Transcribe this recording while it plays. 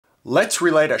Let's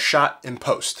relight a shot in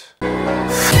post.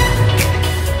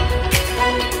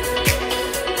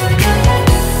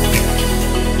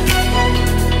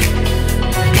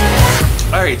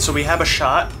 Alright, so we have a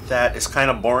shot that is kind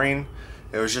of boring.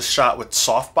 It was just shot with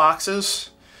soft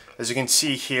boxes. As you can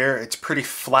see here, it's pretty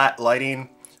flat lighting.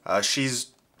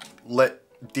 She's lit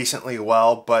decently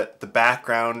well, but the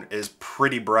background is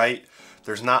pretty bright.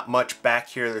 There's not much back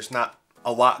here. There's not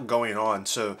a lot going on.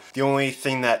 So the only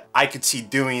thing that I could see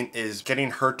doing is getting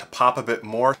her to pop a bit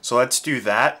more. So let's do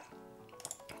that.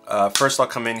 First I'll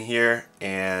come in here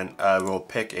and we'll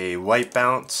pick a white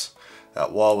balance.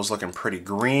 That wall was looking pretty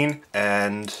green.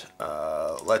 And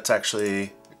let's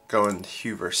actually go into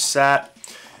hue versus sat.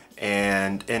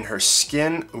 And in her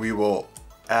skin, we will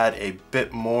add a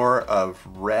bit more of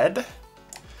red.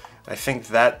 I think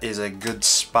that is a good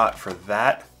spot for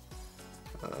that.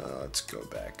 Let's go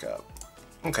back up.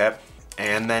 Okay,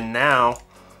 and then now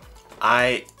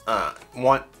I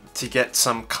want to get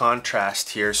some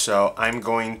contrast here, so I'm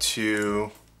going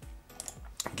to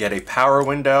get a power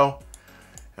window,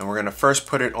 and we're gonna first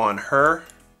put it on her.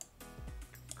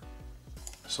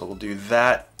 So we'll do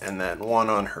that, and then one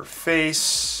on her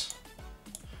face.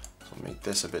 So make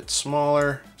this a bit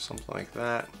smaller, something like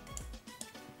that.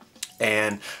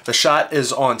 And the shot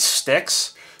is on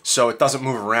sticks, so it doesn't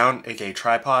move around, aka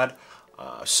tripod.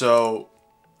 So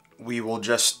we will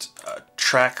just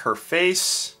track her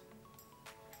face,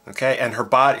 okay, and her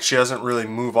body. She doesn't really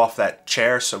move off that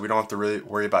chair, so we don't have to really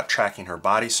worry about tracking her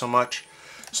body so much.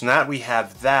 So now that we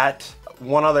have that,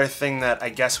 one other thing that I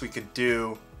guess we could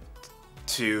do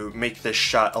to make this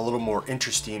shot a little more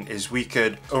interesting is we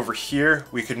could, over here,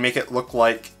 we could make it look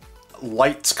like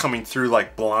lights coming through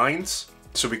like blinds.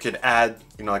 So we could add,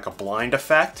 you know, like a blind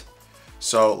effect.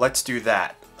 So let's do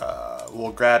that.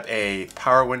 We'll grab a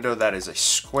power window that is a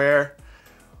square.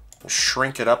 We'll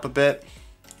shrink it up a bit.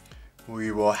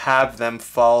 We will have them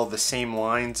follow the same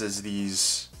lines as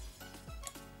these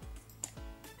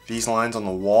lines on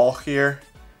the wall here.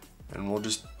 And we'll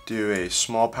just do a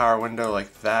small power window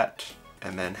like that,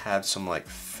 and then have some like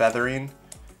feathering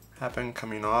happen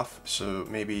coming off. So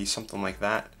maybe something like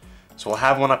that. So we'll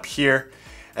have one up here.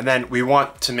 And then we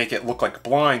want to make it look like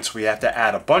blinds, so we have to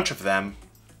add a bunch of them.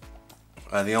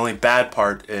 The only bad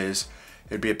part is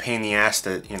it'd be a pain in the ass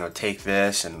to, you know, take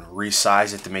this and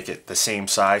resize it to make it the same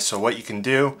size. So what you can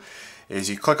do is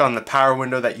you click on the power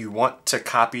window that you want to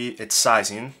copy its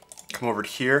sizing. Come over to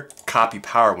here, copy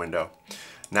power window.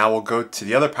 Now we'll go to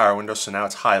the other power window, so now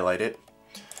it's highlighted.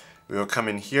 We will come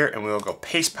in here and we will go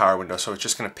paste power window, so it's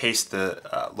just going to paste the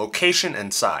location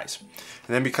and size.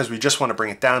 And then because we just want to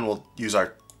bring it down, we'll use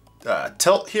our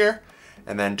tilt here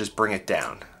and then just bring it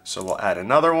down. So we'll add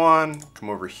another one, come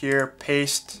over here,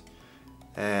 paste,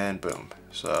 and boom.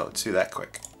 So let's do that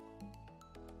quick.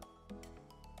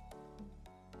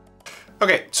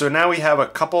 Okay, so now we have a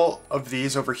couple of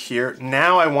these over here.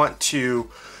 Now I want to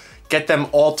get them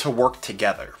all to work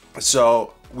together.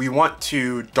 So we want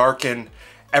to darken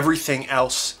everything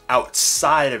else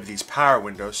outside of these power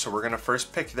windows. So we're gonna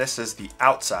first pick this as the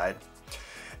outside,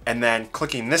 and then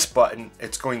clicking this button,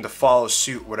 it's going to follow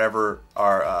suit whatever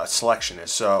our selection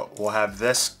is. So we'll have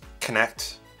this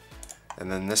connect,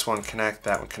 and then this one connect,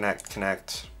 that one connect,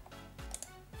 connect.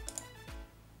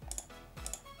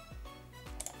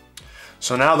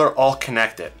 So now they're all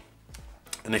connected.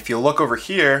 And if you look over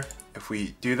here, if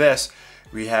we do this,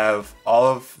 we have all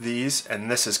of these, and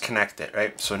this is connected,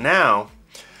 right? So now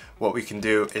what we can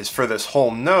do is for this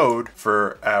whole node,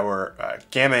 for our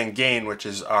gamma and gain, which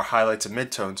is our highlights and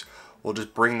midtones, we'll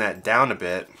just bring that down a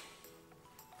bit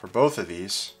for both of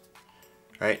these.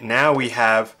 Right now we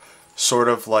have sort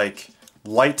of like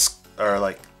lights, or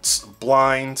like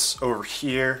blinds over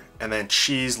here, and then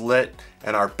she's lit,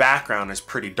 and our background is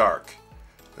pretty dark.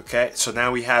 Okay, so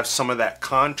now we have some of that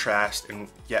contrast, and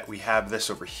yet we have this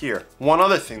over here. One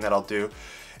other thing that I'll do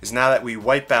is, now that we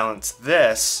white balance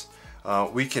this,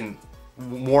 we can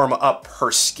warm up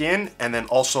her skin and then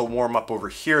also warm up over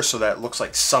here so that it looks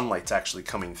like sunlight's actually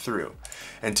coming through.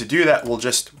 And to do that, we'll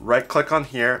just right click on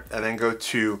here and then go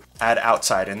to add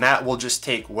outside, and that will just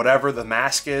take whatever the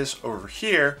mask is over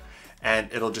here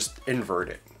and it'll just invert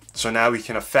it. So now we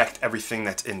can affect everything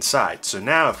that's inside. So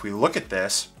now if we look at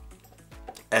this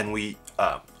and we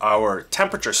our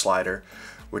temperature slider,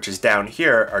 which is down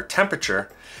here, our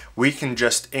temperature, we can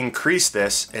just increase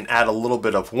this and add a little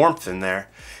bit of warmth in there.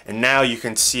 And now you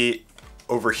can see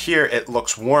over here it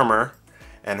looks warmer,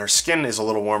 and her skin is a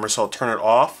little warmer, so I'll turn it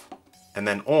off and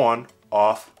then on,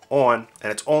 off, on,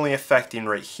 and it's only affecting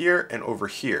right here and over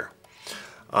here.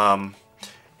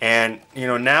 And you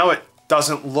know, now it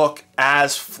doesn't look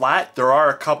as flat. There are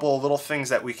a couple of little things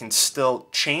that we can still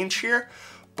change here,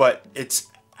 but it's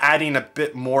adding a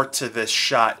bit more to this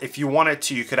shot. If you wanted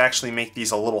to, you could actually make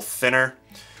these a little thinner.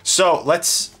 So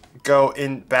let's go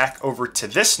in back over to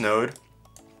this node.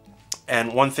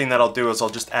 And one thing that I'll do is I'll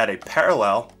just add a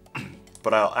parallel,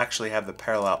 but I'll actually have the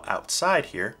parallel outside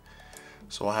here.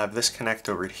 So I'll have this connect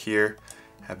over here,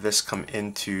 have this come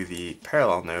into the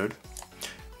parallel node,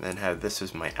 and then have this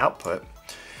as my output.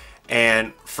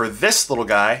 And for this little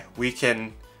guy, we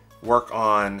can work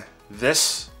on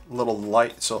this little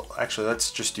light. So actually,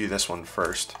 let's just do this one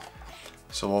first.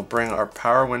 So we'll bring our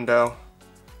power window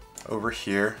over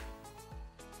here.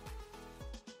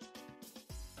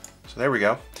 So there we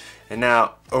go. And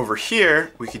now over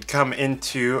here, we could come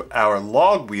into our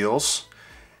log wheels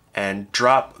and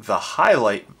drop the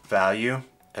highlight value,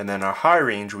 and then our high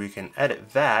range, we can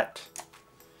edit that.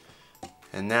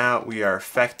 And now we are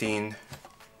affecting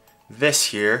this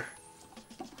here,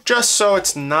 just so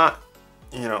it's not,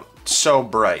 you know, so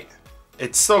bright.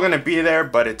 It's still gonna be there,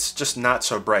 but it's just not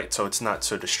so bright, so it's not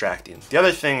so distracting. The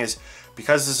other thing is,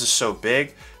 because this is so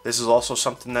big, this is also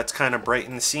something that's kind of bright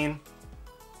in the scene.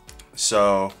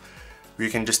 So we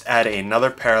can just add another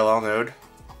parallel node.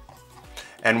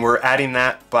 And we're adding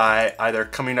that by either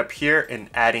coming up here and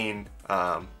adding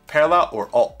parallel, or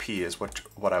Alt-P is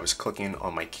what I was clicking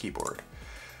on my keyboard.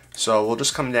 So we'll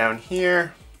just come down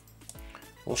here.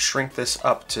 We'll shrink this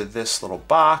up to this little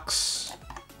box.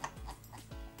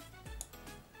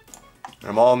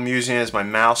 And all I'm using is my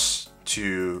mouse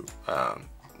to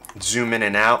zoom in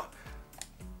and out,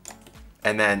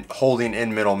 and then holding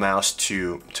in middle mouse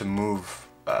to move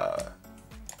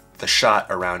the shot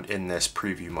around in this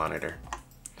preview monitor.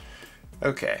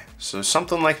 Okay, so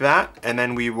something like that, and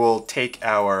then we will take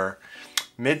our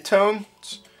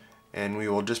midtones and we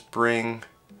will just bring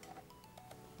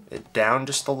it down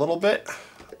just a little bit.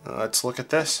 Let's look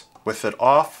at this. With it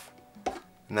off,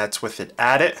 and that's with it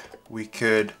added. We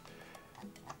could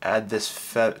add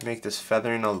this, make this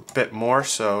feathering a bit more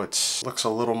so it looks a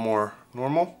little more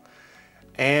normal.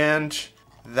 And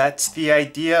that's the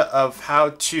idea of how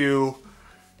to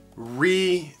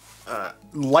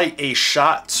light a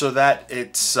shot so that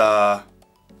it's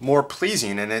more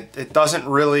pleasing, and it doesn't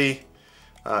really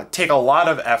take a lot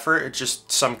of effort. It's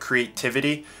just some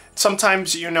creativity.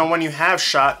 Sometimes, you know, when you have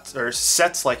shots or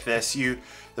sets like this,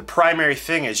 the primary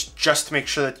thing is just to make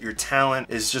sure that your talent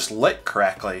is just lit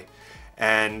correctly.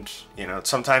 And, you know,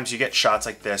 sometimes you get shots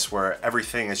like this where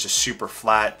everything is just super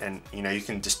flat, and, you know, you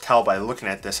can just tell by looking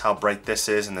at this how bright this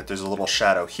is, and that there's a little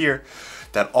shadow here,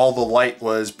 that all the light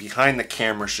was behind the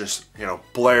cameras just, you know,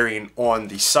 blaring on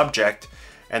the subject,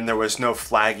 and there was no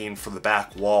flagging for the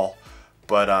back wall.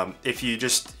 But if you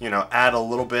just, you know, add a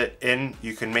little bit in,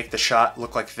 you can make the shot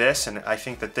look like this, and I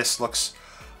think that this looks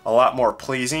a lot more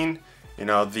pleasing. You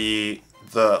know, the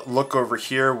look over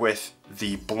here with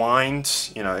the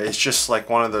blinds, you know, it's just like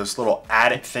one of those little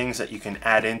added things that you can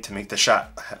add in to make the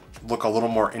shot look a little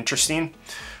more interesting.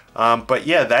 But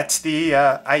yeah, that's the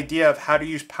idea of how to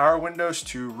use power windows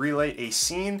to relight a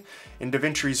scene in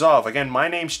DaVinci Resolve. Again, my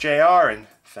name's JR, and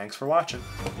thanks for watching.